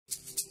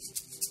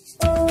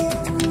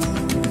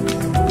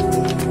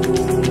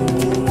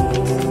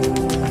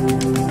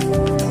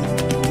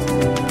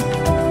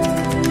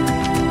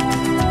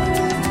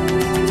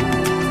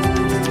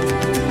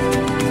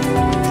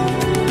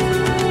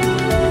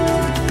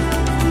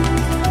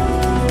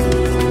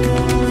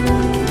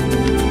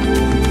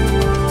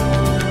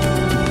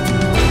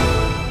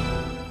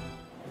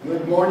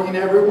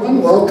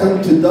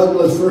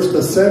Douglas First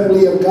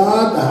Assembly of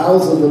God, the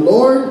house of the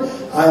Lord.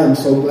 I am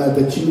so glad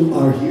that you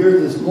are here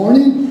this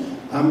morning.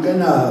 I'm going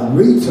to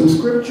read some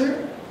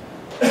scripture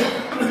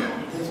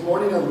this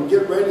morning as we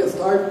get ready to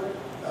start.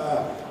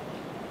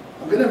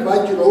 I'm going to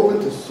invite you to open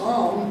to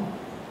Psalm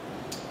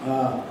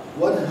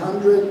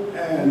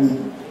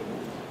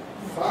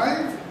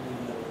 105,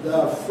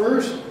 the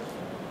first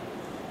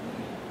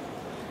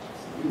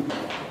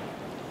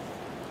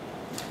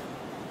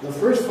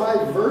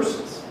 5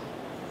 verses.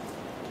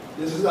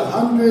 This is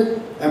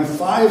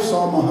 105,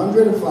 Psalm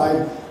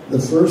 105, the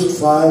first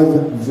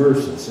 5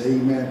 verses.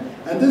 Amen.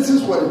 And this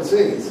is what it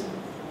says.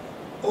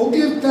 Oh,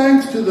 give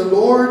thanks to the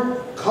Lord,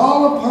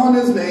 call upon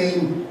his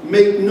name,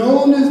 make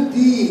known his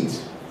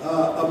deeds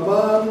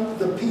among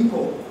the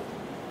people.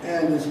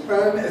 And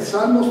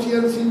Salmo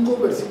 105,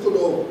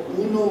 versículo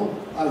 1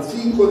 al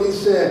 5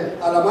 dice,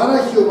 alabar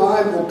a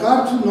Jehová,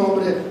 invocar su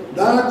nombre,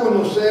 dar a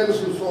conocer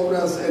sus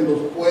obras en los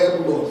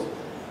pueblos.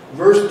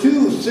 Verse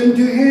 2, sing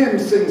to him,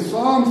 sing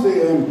psalms to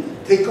him,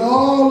 take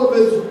all of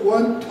his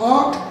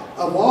talk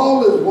of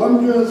all his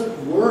wondrous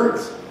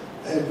works.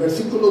 El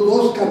versículo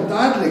 2,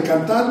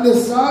 cantarle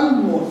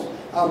salmos,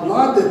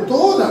 hablar de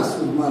todas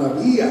sus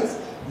maravillas.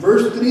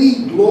 Verse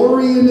 3,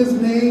 glory in his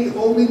name,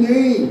 holy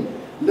name.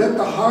 Let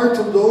the hearts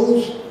of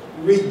those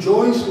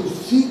rejoice who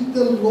seek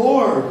the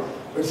Lord.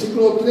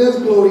 Versículo 3,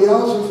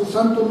 gloriados en su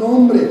santo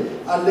nombre.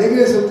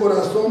 Alegres el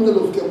corazón de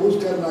los que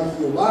buscan a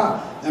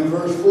Jehová. And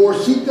verse 4,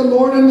 seek the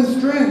Lord in his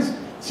strength.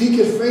 Seek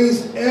his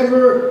face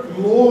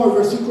evermore.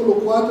 Versículo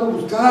 4,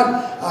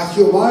 buscad a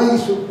Jehová y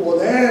su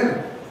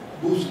poder.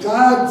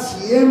 Buscad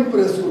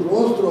siempre su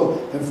rostro.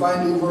 And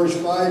finally, verse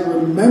 5,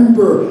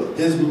 remember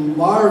his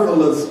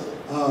marvelous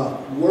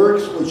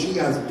works which he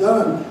has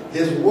done,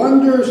 his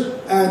wonders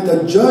and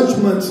the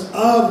judgments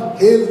of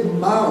his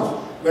mouth.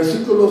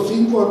 Versículo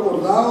 5,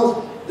 acordaos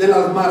de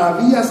las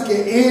maravillas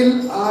que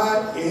él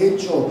ha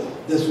hecho,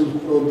 de sus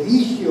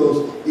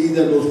prodigios y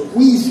de los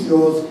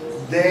juicios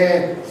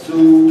de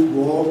su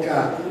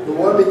boca. Lo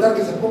voy a invitar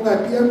que se ponga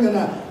de pie. I'm going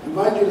to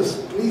invite you to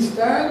please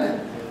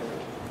stand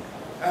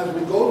as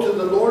we go to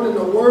the Lord in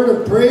a word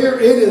of prayer.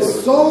 It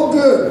is so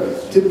good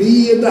to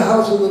be in the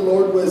house of the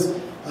Lord with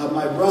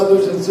my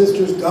brothers and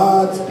sisters,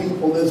 God's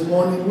people this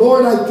morning.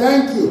 Lord, I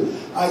thank you.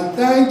 I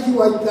thank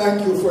you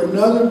for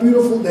another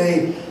beautiful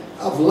day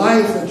of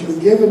life that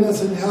you've given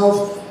us in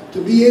health to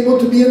be able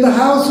to be in the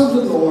house of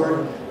the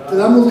Lord. Te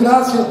damos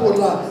gracias por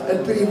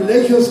el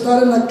privilegio de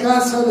estar en la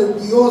casa de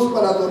Dios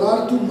para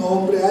adorar tu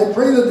nombre. I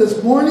pray that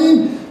this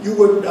morning you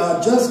would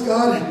just,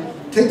 God,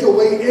 take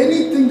away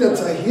anything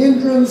that's a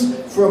hindrance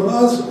from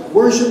us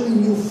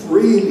worshiping you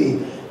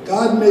freely.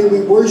 God, may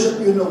we worship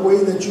you in a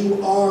way that you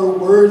are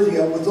worthy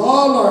of, with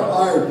all our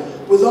heart,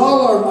 with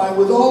all our mind,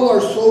 with all our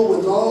soul,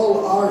 with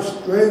all our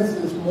strength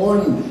this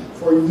morning.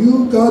 For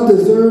you, God,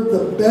 deserve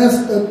the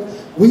best that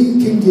we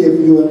can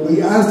give you. And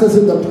we ask this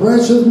in the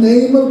precious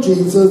name of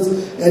Jesus.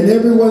 And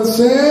everyone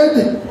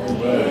said,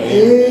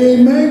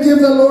 Amen. Amen. Give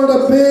the Lord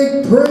a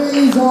big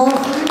praise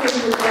offering.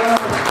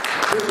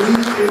 In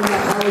the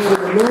house of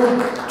the Lord,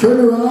 turn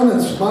around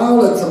and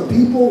smile at some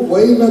people,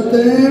 wave at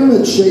them,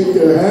 and shake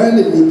their hand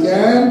if you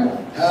can.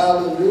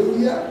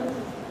 Hallelujah.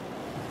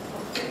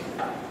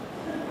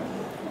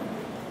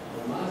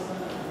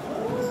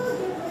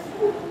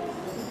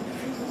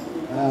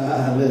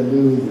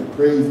 Hallelujah.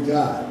 Praise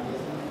God.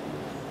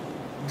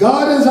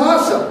 God is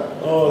awesome.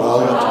 All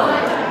the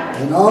time.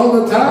 And all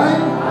the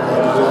time?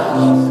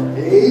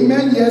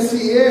 Amen. Yes,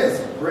 he is.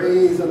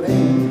 Praise the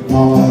name.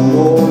 Our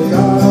Lord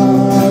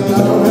God,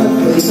 thou hast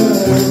made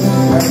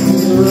heaven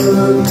and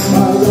earth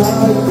by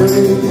thy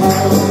great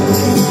power.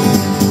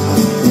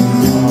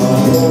 Our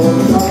Lord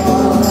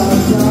God,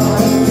 thou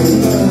hast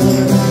made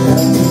heaven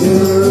and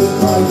earth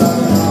by thy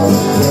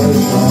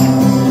outstretched arm.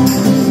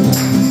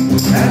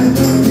 And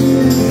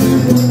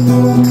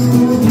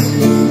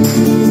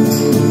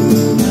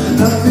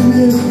nothing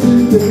is too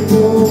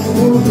difficult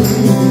for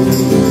thee.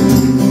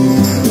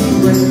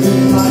 Great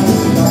and mighty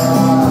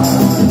God,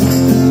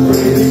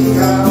 great in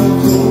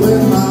counsel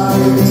and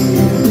mighty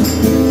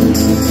in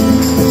deeds.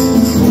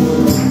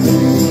 Full of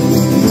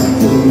faith and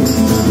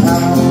faith,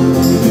 out of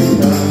faith.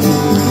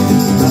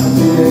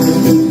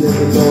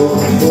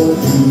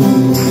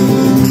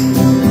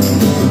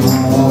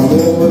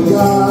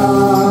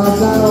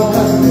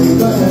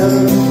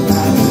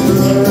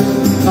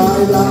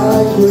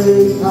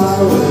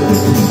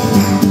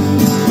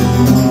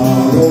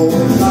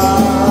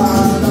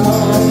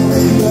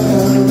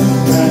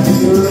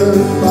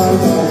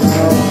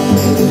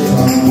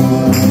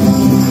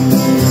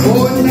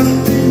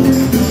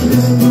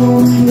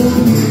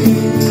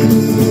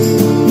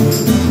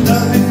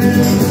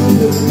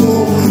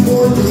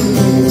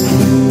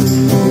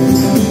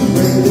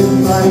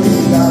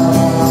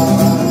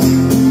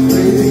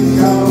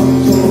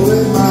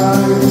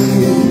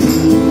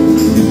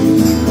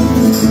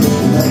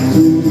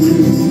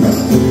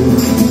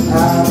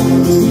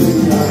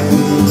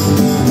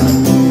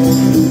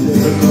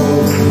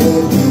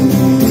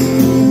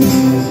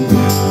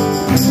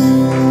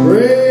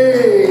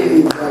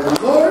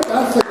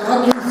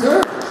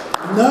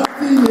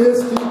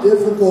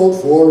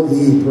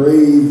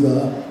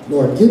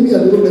 give me a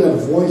little bit of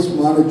voice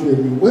monitor, if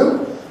you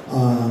will,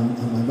 on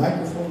my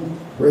microphone.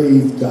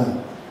 Praise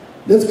God.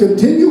 Let's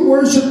continue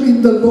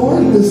worshiping the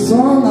Lord. This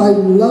song, I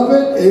love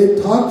it.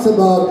 It talks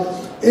about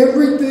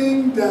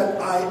everything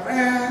that I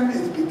am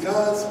is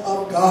because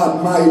of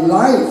God. My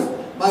life,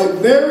 my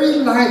very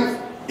life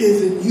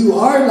is in you.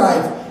 Our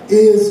life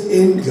is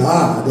in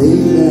God.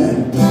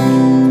 Amen.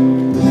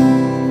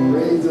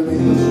 Praise the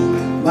name of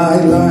God.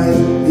 My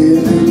life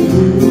is in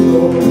you,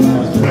 Lord.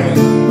 My strength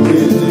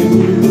is in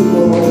you,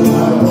 Lord.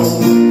 My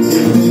hope is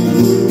in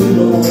you,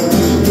 Lord.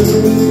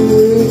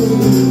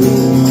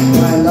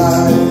 My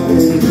life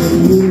is in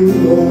you,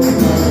 Lord.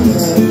 My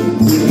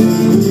strength is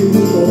in you,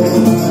 Lord.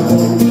 My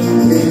hope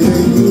is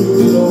in you,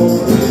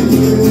 Lord.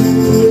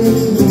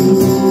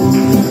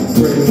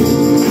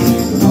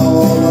 Praise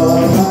all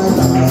of my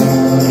life.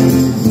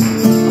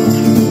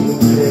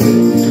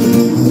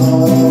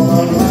 All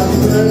of my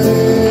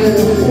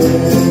praise,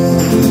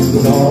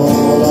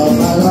 all of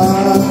my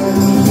life,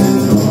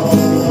 all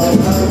of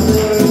my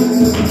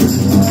praise,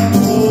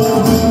 all of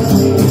my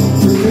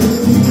praise.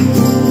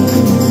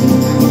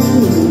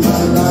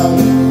 My life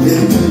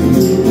is in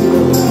you,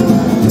 Lord.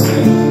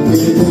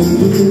 Is in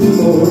you,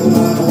 Lord.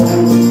 My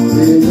home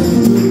is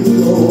in you,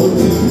 Lord.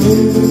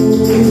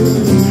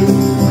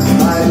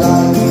 My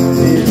life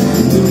is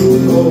in you,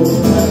 Lord.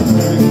 My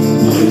strength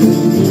is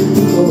in you,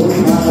 Lord.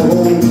 My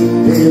hope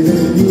is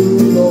in you,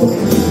 Lord.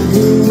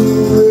 You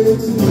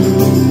is you.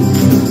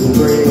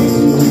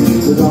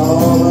 Praise with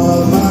all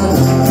of my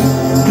life.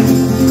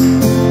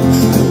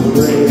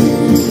 Praise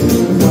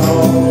with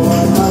all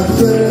of my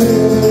strength.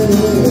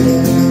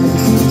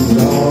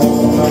 With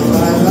all of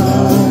my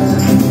life.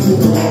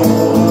 With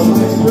all of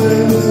my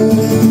strength.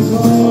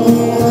 All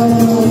of my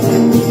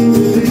strength.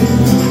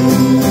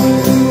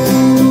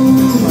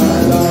 My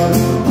life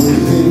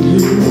is in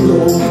you,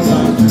 Lord.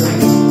 My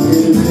strength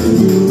is in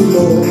you,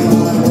 Lord.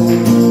 My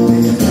hope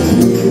is in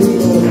you,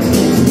 Lord.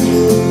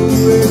 You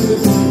is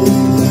in you.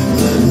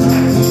 My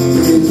life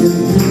is in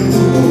you,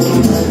 Lord.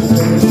 My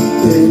strength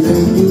is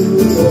in you,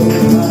 Lord.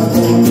 My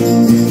hope is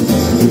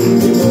in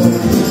you, Lord.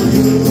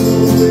 You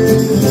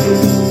is in you.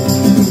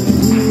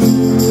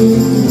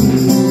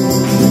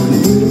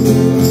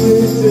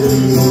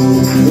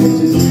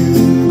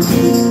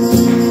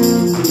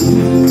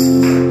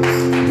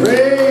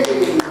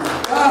 Praise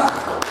God.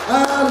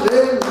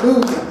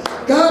 Hallelujah.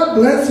 God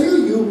bless you.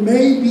 You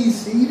may be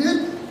seated.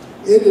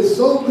 It is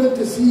so good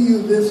to see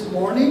you this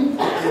morning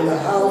in the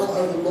house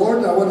of the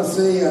Lord. I want to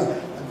say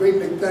a great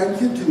big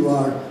thank you to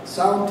our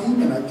sound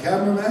team and our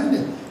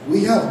cameraman.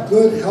 We have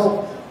good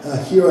help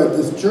here at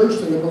this church.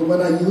 Tenemos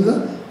buena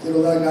ayuda.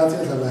 Quiero dar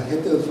gracias a la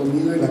gente del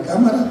sonido y la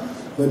cámara.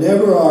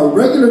 Whenever our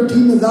regular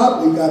team is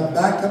out, we got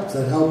backups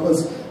that help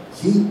us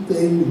keep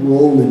things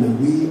rolling, and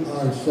we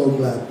are so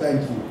glad.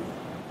 Thank you.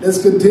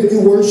 Let's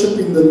continue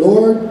worshiping the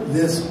Lord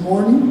this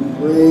morning.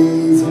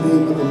 Praise the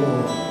name of the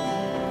Lord.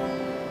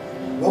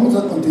 Vamos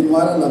a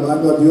continuar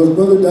alabando a Dios.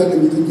 Brother Doug,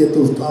 if you can get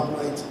those top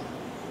lights.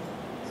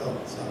 Oh,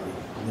 sorry,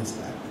 I missed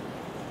that.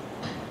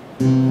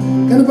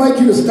 Can I invite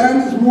you to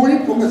stand this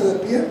morning? Póngase de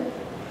pie.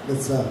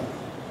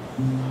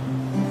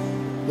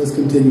 Let's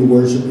continue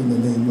worshiping the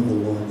name of the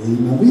Lord.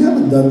 Amen. We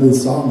haven't done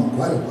this song in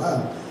quite a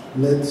while.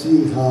 Let's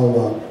see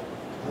how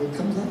it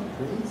comes out.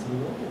 Praise the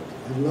Lord.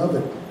 I love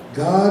it.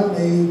 God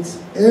makes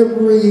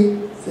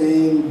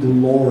everything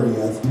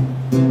glorious.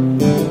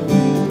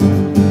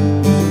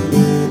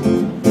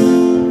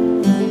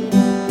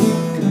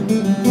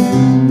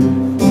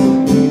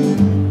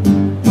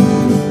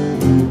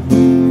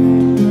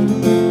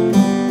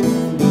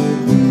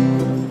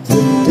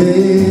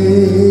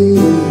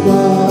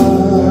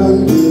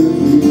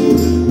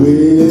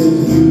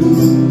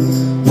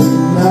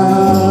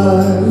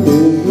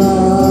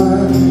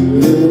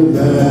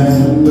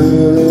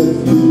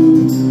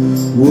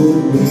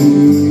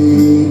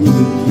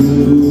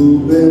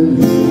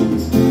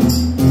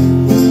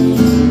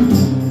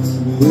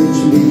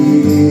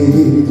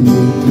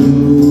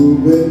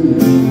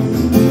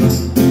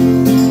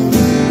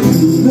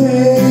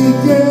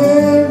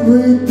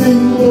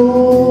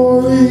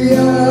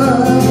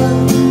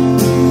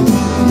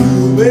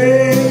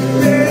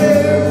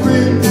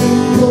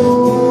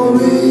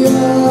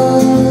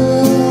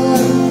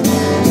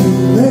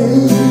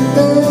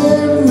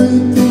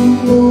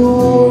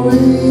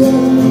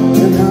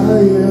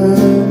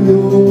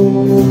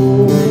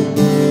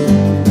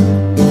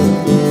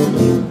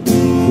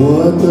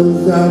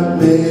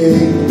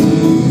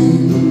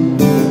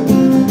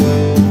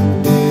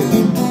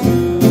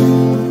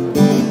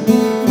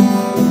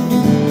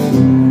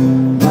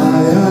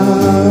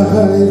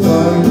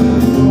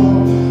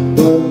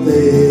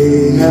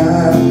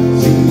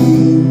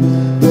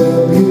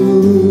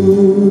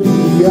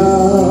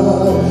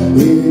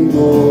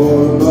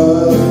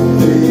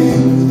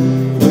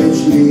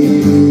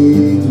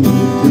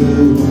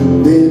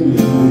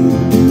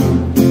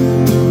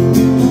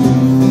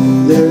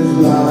 There's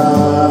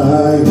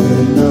light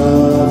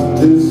enough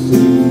to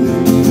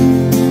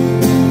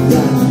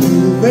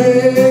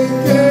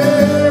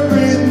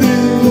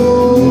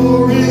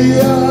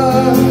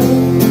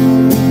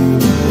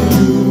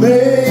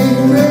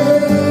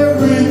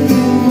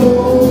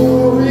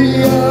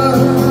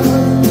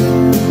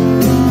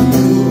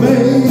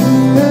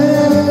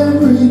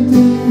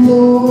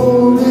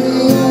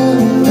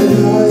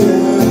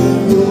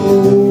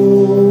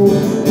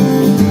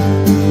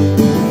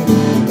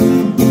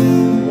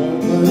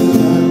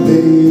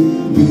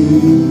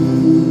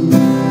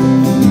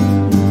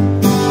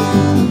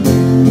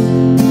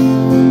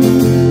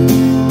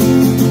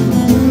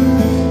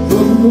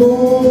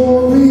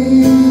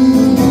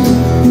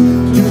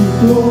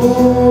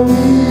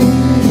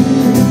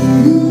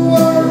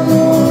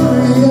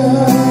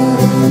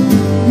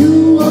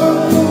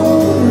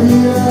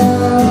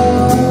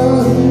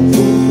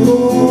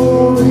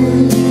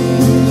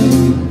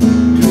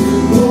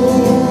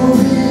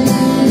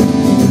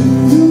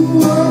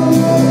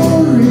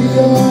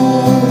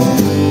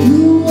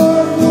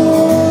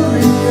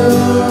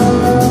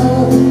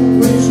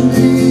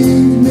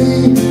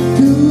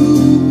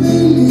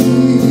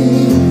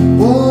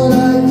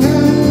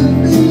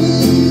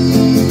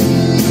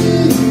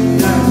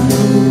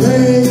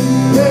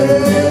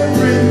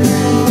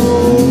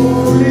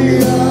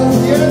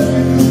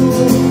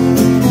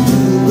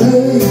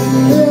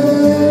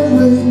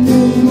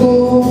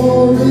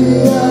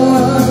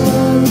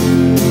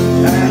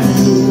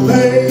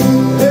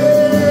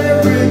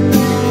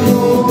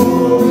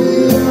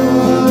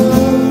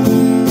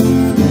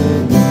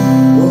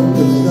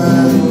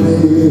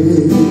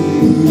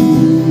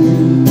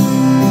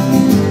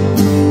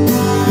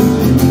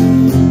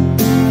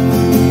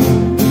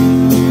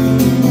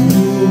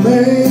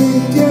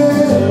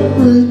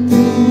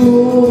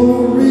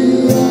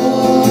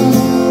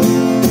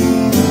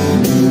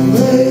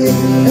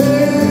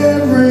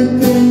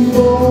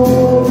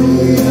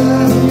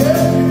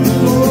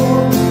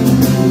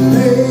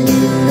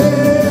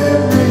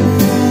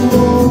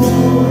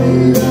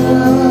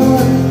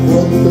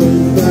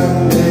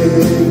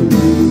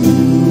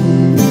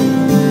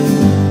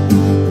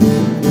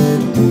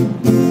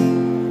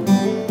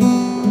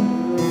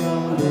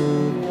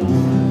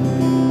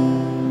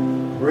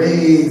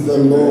Praise the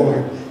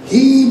Lord.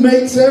 He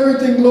makes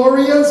everything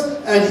glorious,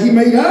 and He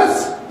made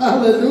us.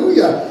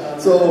 Hallelujah.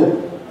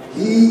 So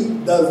He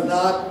does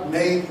not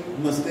make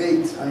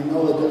mistakes. I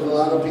know that there's a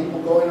lot of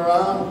people going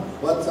around.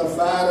 What's a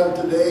fad of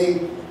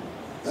today?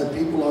 That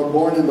people are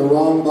born in the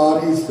wrong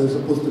bodies. They're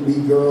supposed to be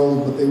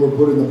girls, but they were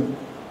put in the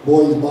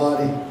boy's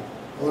body.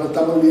 Ahora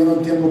estamos viviendo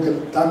un tiempo que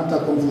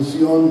tanta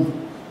confusión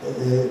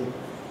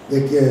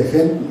de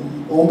que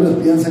hombres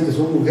piensan que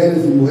son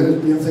mujeres y mujeres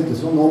piensan que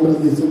son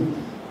hombres. Dicen,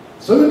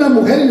 soy una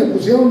mujer y me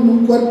pusieron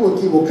un cuerpo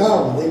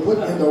equivocado. They put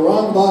in the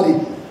wrong body.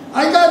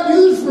 I got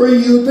news for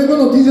you. Tengo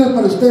noticias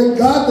para usted.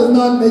 God does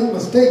not make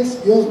mistakes.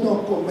 Dios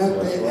no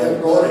comete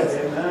errores.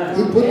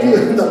 He put you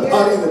in the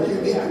body that you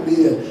need to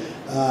be in.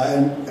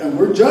 And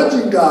we're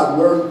judging God.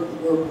 We're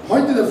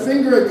pointing a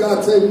finger at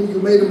God saying, you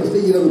made a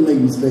mistake. He doesn't make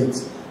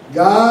mistakes.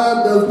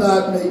 God does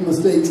not make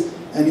mistakes.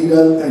 And He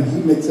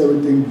makes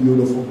everything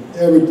beautiful.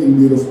 Everything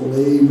beautiful.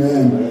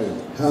 Amen.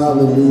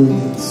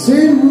 Hallelujah.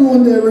 Sin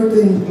ruined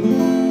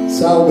everything.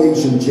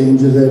 Salvation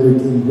changes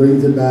everything.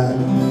 Brings it back.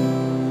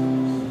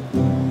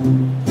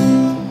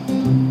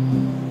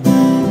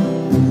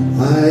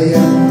 I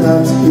am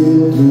not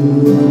skilled to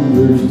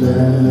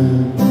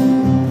understand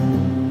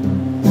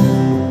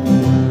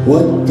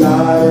what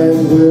God has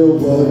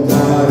willed, what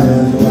God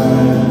has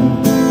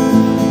planned.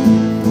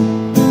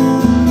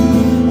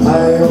 I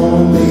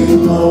only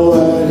know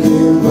at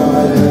His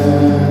right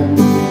hand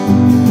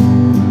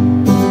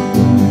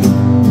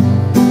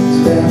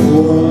stands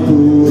one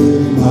who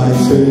is my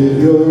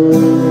Savior.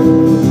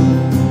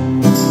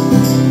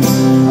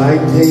 I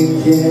take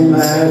Him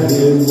at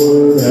His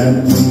word and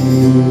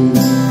believe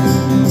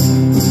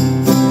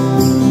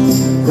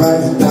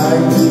Christ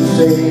died to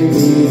save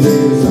me,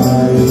 this I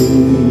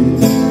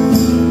believe.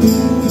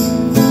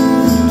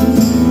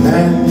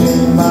 And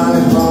in my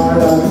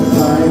heart I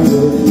find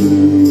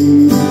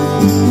believe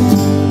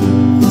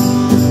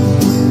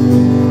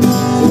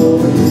for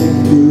Him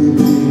to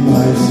be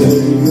my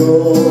Savior,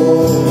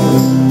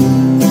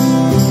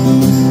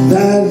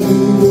 that He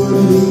would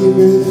leave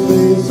His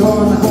face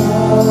on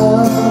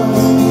high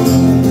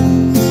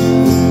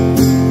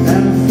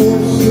and for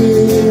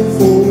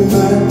sinful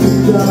man to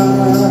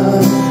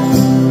die.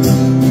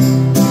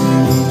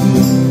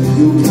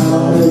 You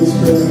counted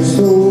strength,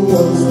 so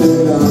once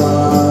did I.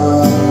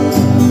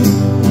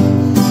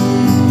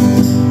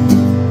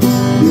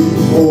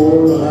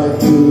 Before I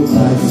knew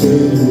my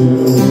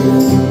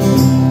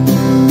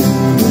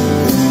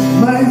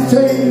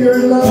Savior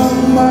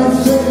loved, my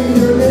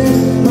Savior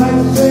lived, my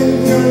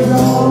Savior is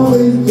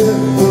always there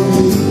for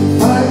me.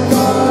 My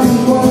God is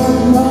one,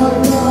 my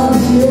God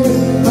is here,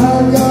 my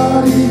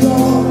God is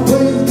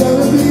always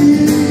gonna be.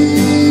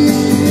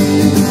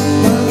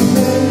 My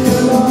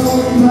Savior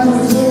loved, my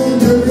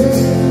Savior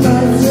lived,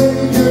 my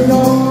Savior is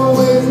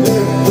always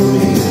there for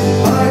me.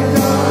 My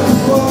God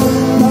is one,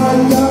 my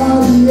God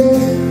is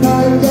here,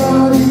 my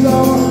God is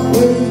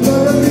always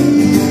gonna be.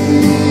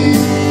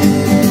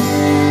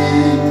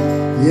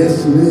 Yes,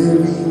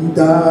 living,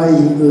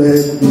 dying,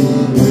 let me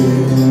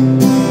live.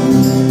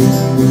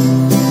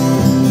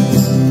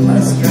 My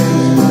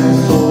strength, my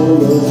soul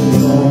does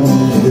not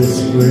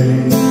display.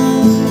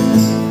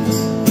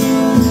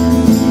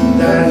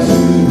 That He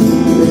who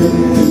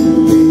lived to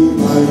be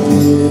my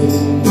King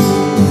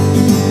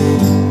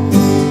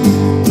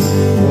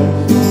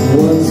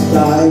once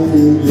died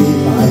to be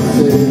my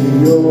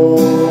Savior,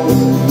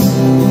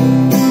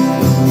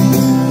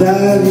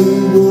 that He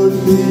would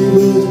be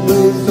His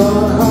place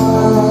on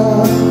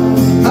high.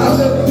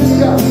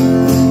 Hallelujah.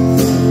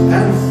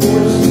 And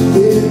for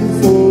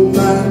sinful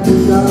man to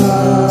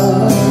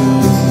die.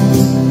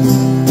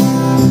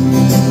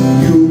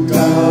 You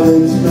God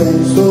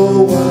explained, so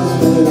once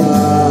did I.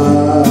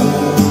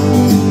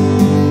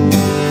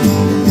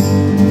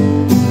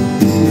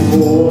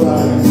 Before I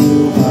knew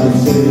my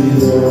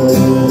Savior.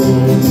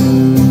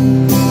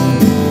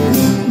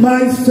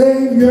 My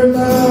Savior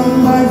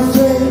loved, my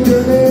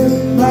Savior lived,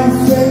 my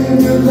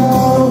Savior's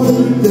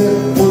always there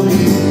for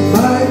me.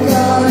 My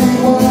God He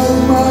was,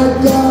 my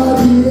God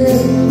He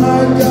is,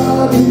 my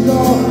God He's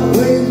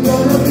always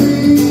gonna be.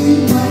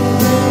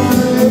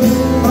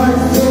 My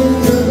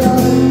Savior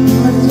died,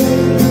 my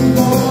Savior's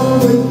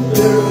always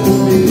there for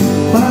me.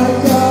 My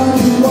God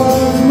He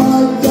was,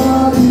 my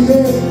God He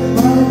is,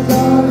 my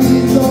God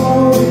He's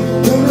always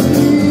gonna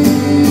be.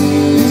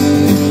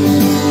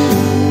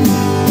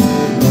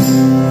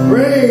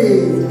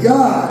 Praise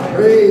God,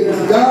 praise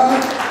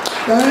God.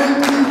 Thank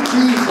you,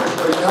 Jesus,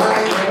 for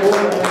dying for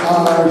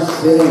our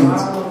sins.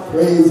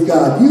 Praise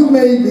God. You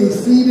may be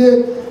seated.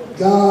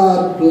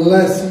 God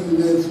bless you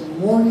this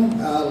morning.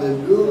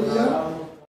 Hallelujah.